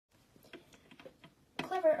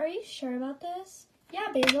are you sure about this? Yeah,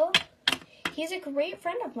 Basil. He's a great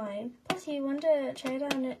friend of mine. Plus, he wanted to try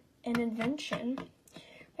out an invention.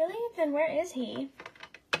 Really? Then where is he?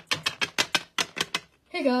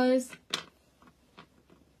 Hey, guys.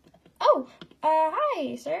 Oh,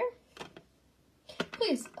 hi, sir.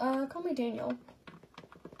 Please, call me Daniel.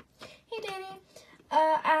 Hey, Danny.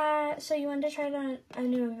 So you wanted to try out a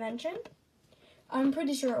new invention? I'm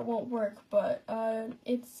pretty sure it won't work, but,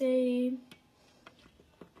 it's a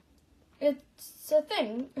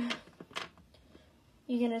thing.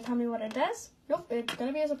 You gonna tell me what it does? Nope, it's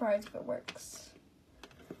gonna be a surprise if it works.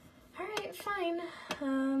 Alright, fine.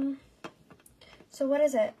 So what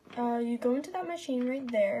is it? You go into that machine right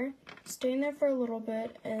there, stay in there for a little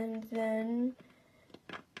bit, and then,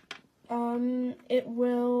 it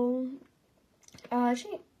will,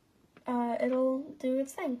 it'll do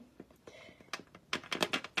its thing.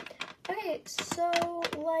 Okay, so,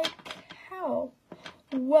 like, how?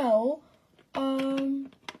 Well,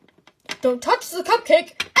 don't touch the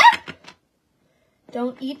cupcake! Ah!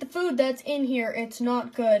 Don't eat the food that's in here. It's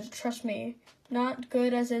not good, trust me. Not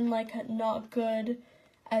good as in, like, not good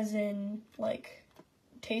as in, like,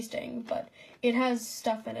 tasting, but it has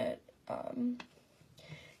stuff in it. Got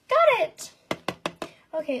it!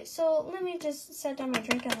 Okay, so let me just set down my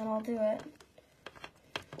drink and then I'll do it.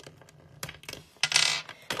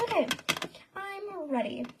 Okay, I'm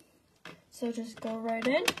ready. So just go right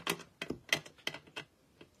in.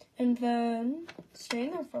 And then stay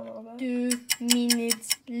in there for a little bit. 2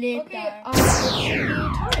 minutes later. Okay, it's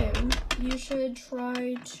time. You should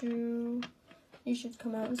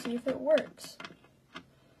come out and see if it works.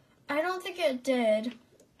 I don't think it did.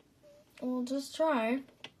 We'll just try.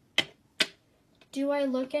 Do I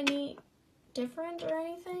look any different or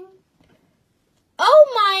anything? Oh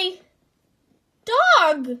my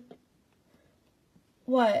dog!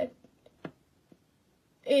 What?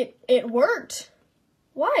 It worked.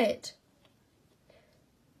 What?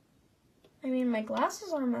 I mean, my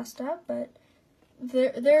glasses are messed up, but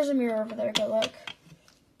there's a mirror over there. Go look.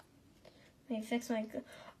 Let me fix my...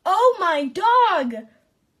 Oh, my dog!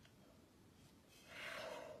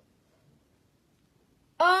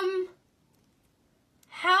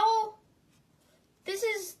 How... This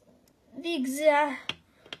is the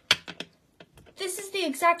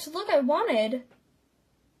exact look I wanted.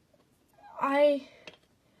 I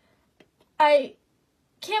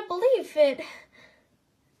can't believe it.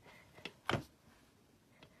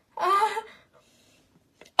 Oh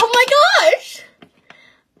my gosh!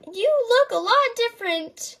 You look a lot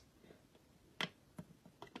different.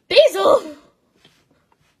 Basil!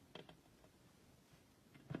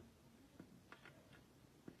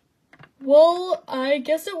 Well, I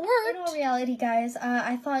guess it worked. In all reality, guys,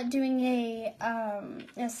 I thought doing a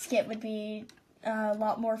skit would be a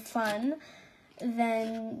lot more fun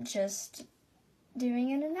than just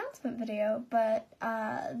doing an announcement video, but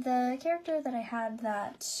the character that I had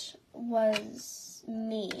that was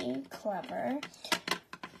me, Clever,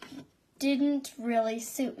 didn't really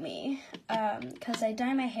suit me, because I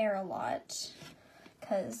dye my hair a lot,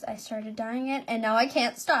 because I started dyeing it, and now I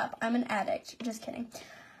can't stop. I'm an addict. Just kidding.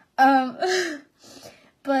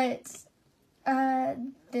 But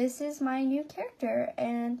this is my new character,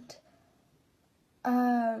 and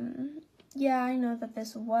yeah, I know that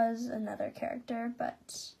this was another character,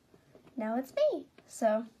 but now it's me.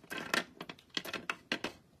 So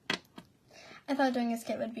I thought doing a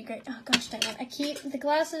skit would be great. Oh gosh dang it. I keep the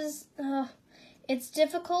glasses. It's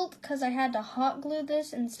difficult because I had to hot glue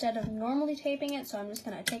this instead of normally taping it, so I'm just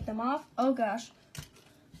gonna take them off. Oh gosh.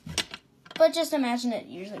 But just imagine it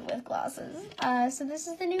usually with glasses. So this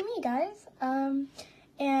is the new me, guys.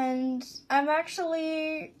 And I'm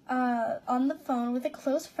actually on the phone with a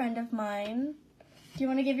close friend of mine. Do you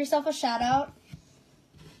want to give yourself a shout out?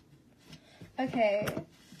 Okay.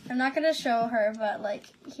 I'm not going to show her, but like,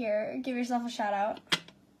 here, give yourself a shout out.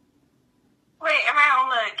 Wait, am I on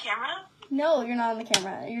the camera? No, you're not on the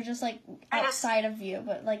camera. You're just like outside of view,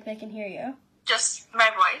 but like they can hear you. Just my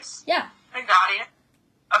voice? Yeah. Like the audio?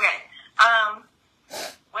 Okay.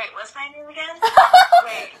 Wait, what's my name again?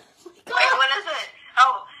 Wait, what is it?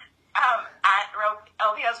 Oh, at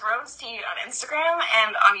LPS Rose Tea on Instagram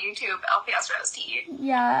and on YouTube, LPS Rose Tea.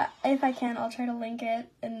 Yeah, if I can, I'll try to link it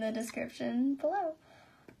in the description below.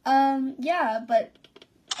 Yeah, but,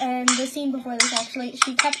 and the scene before this actually,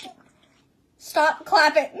 she kept, stop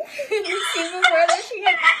clapping. The scene before this, she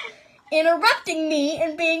kept interrupting me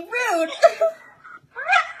and being rude.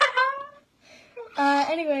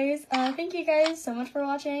 Anyways, thank you guys so much for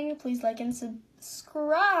watching. Please like and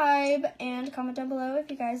subscribe and comment down below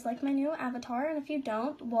if you guys like my new avatar. And if you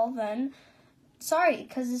don't, well then, Sorry,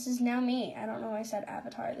 because this is now me. I don't know why I said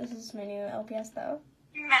Avatar. This is my new LPS, though.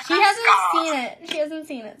 Mascot. She hasn't seen it. She hasn't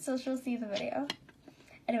seen it, so she'll see the video.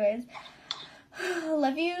 Anyways,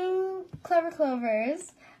 love you, Clever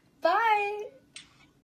Clovers. Bye.